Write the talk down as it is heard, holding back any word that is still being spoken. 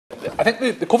I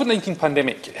think the COVID-19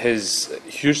 pandemic has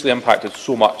hugely impacted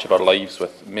so much of our lives,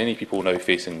 with many people now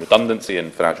facing redundancy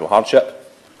and financial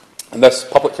hardship. And this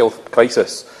public health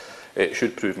crisis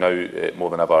should prove now more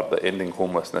than ever that ending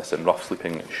homelessness and rough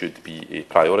sleeping should be a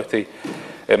priority.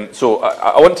 So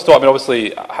I want to talk,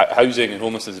 obviously housing and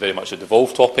homelessness is very much a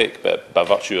devolved topic, but by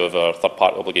virtue of our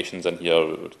third-party obligations in here,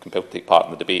 we're compelled to take part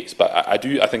in the debates. But I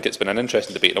think it's been an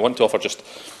interesting debate, and I want to offer just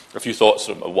a few thoughts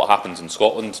on what happens in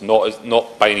Scotland,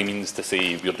 not by any means to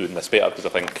say we're doing this better, because I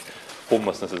think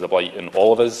homelessness is a blight in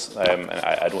all of us, and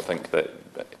I don't think that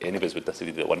any of us would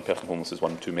disagree that one person homeless is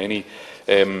one too many.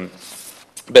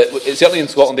 But certainly in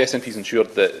Scotland, the SNP has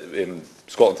ensured that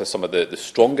Scotland has some of the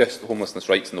strongest homelessness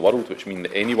rights in the world, which mean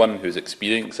that anyone who is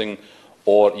experiencing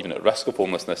or even at risk of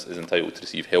homelessness is entitled to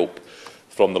receive help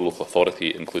from the local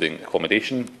authority, including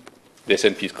accommodation. The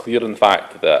SNP is clear in the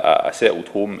fact that a settled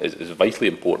home is vitally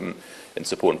important in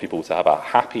supporting people to have a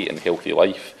happy and healthy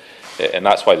life, and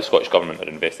that's why the Scottish Government are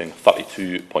investing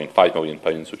 £32.5 million,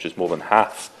 which is more than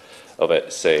half of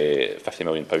its £50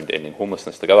 million Ending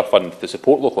Homelessness Together fund, to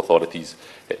support local authorities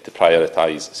to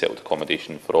prioritise settled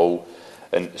accommodation for all.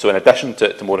 And so in addition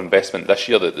to more investment this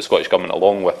year, the Scottish Government,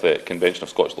 along with the Convention of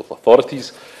Scottish Local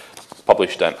Authorities,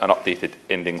 published an updated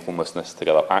Ending Homelessness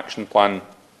Together action plan.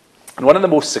 And one of the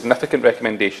most significant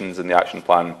recommendations in the action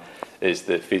plan is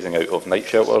the phasing out of night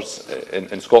shelters.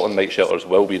 In Scotland, night shelters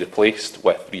will be replaced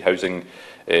with rehousing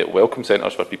welcome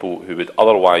centres for people who would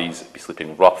otherwise be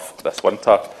sleeping rough this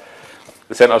winter.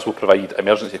 The centres will provide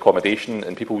emergency accommodation,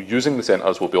 and people using the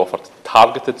centres will be offered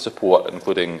targeted support,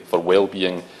 including for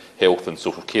wellbeing, health and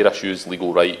social care issues,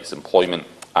 legal rights, employment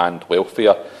and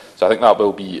welfare. So I think that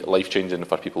will be life-changing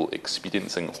for people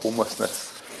experiencing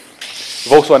homelessness.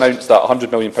 We've also announced a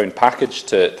 £100 million package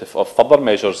of further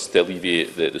measures to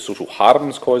alleviate the social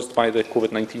harms caused by the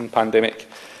COVID-19 pandemic.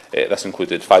 This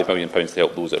included £5 million to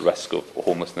help those at risk of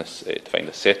homelessness to find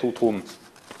a settled home.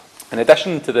 In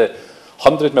addition to the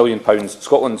 £100 million,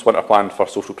 Scotland's winter plan for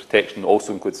social protection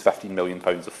also includes £15 million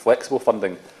of flexible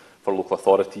funding for local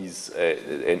authorities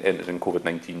in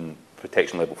COVID-19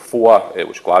 protection level 4,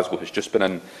 which Glasgow has just been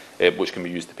in, which can be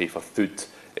used to pay for food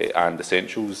and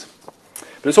essentials.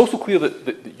 But it's also clear that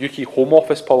the UK Home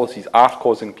Office policies are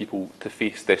causing people to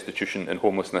face destitution and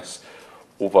homelessness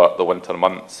over the winter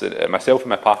months. Myself and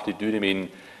my party do remain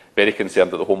very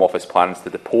concerned that the Home Office plans to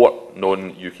deport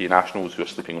non-UK nationals who are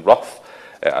sleeping rough.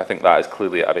 I think that is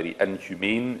clearly a very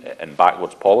inhumane and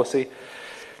backwards policy.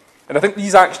 And I think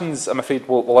these actions, I'm afraid,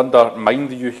 will undermine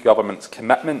the UK Government's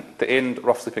commitment to end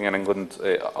rough sleeping in England,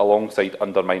 alongside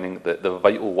undermining the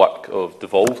vital work of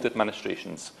devolved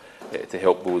administrations to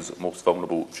help those most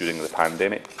vulnerable during the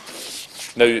pandemic.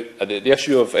 Now, the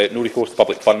issue of no recourse to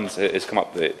public funds has come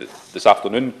up this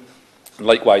afternoon. And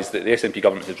likewise, the SNP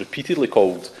Government has repeatedly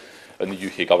called on the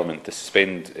UK Government to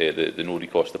suspend the no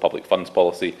recourse to public funds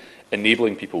policy,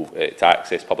 enabling people to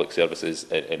access public services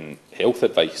and health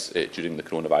advice during the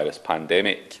coronavirus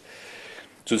pandemic.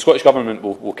 So the Scottish Government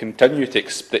will continue to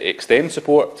extend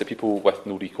support to people with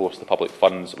no recourse to public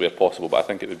funds where possible, but I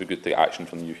think it would be good to get action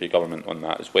from the UK Government on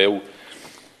that as well.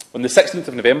 On the 16th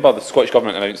of November, the Scottish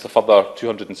Government announced a further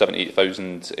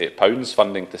 £278,000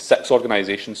 funding to 6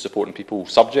 organisations supporting people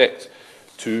subject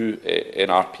to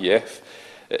NRPF.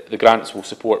 The grants will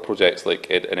support projects like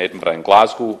in Edinburgh and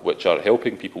Glasgow, which are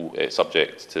helping people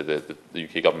subject to the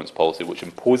UK Government's policy, which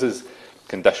imposes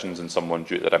conditions on someone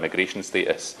due to their immigration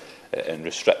status and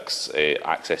restricts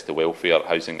access to welfare,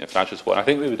 housing and financial support. And I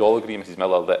think we would all agree, Mrs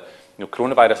Miller, that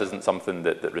coronavirus isn't something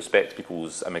that respects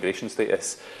people's immigration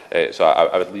status. So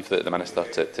I would leave the Minister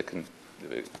to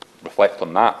reflect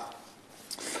on that.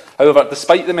 However,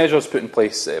 despite the measures put in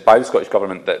place by the Scottish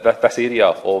Government, this area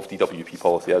of DWP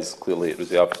policy is clearly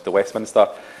reserved to Westminster.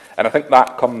 And I think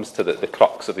that comes to the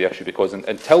crux of the issue, because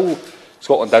until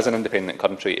Scotland is an independent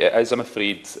country, it is, I'm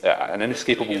afraid, an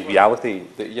inescapable reality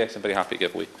that, yes, I'm very happy to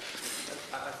give way.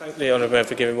 I thank the Honourable Member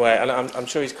for giving way, and I'm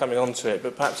sure he's coming on to it,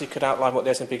 but perhaps he could outline what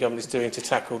the SNP Government is doing to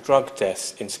tackle drug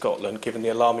deaths in Scotland, given the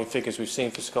alarming figures we've seen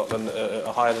for Scotland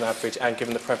are higher than average, and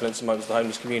given the prevalence amongst the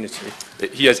homeless community.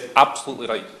 He is absolutely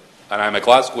right. And I'm a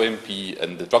Glasgow MP,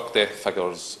 and the drug death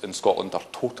figures in Scotland are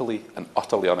totally and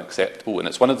utterly unacceptable. And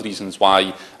it's one of the reasons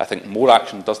why I think more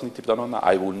action does need to be done on that.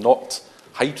 I will not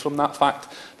hide from that fact.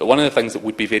 But one of the things that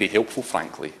would be very helpful,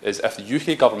 frankly, is if the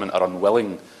UK Government are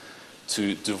unwilling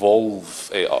to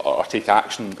devolve or take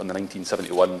action on the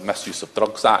 1971 Misuse of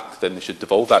Drugs Act, then they should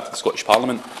devolve that to the Scottish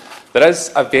Parliament. There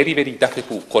is a very, very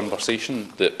difficult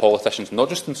conversation that politicians, not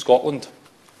just in Scotland,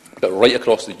 but right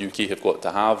across the UK, have got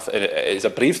to have. And it is a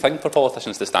brave thing for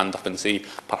politicians to stand up and say,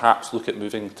 perhaps look at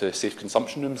moving to safe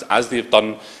consumption rooms, as they have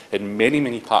done in many,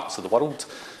 many parts of the world.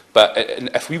 But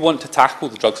if we want to tackle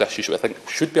the drugs issue, which I think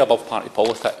should be above party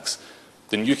politics,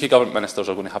 then UK government ministers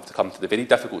are going to have to come to the very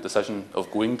difficult decision of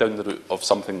going down the route of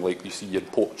something like you see in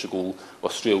Portugal,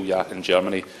 Australia and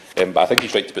Germany. But I think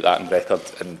he's right to put that on record,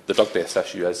 and the drug deaths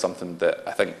issue is something that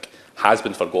I think has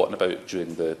been forgotten about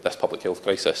during this public health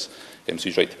crisis, so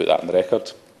he's right to put that on the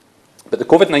record. But the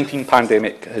COVID-19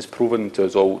 pandemic has proven to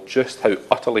us all just how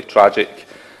utterly tragic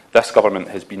this government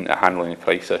has been at handling a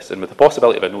crisis, and with the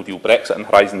possibility of a no-deal Brexit on the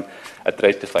horizon, I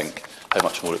dread to think how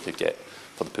much more it could get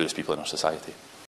for the poorest people in our society.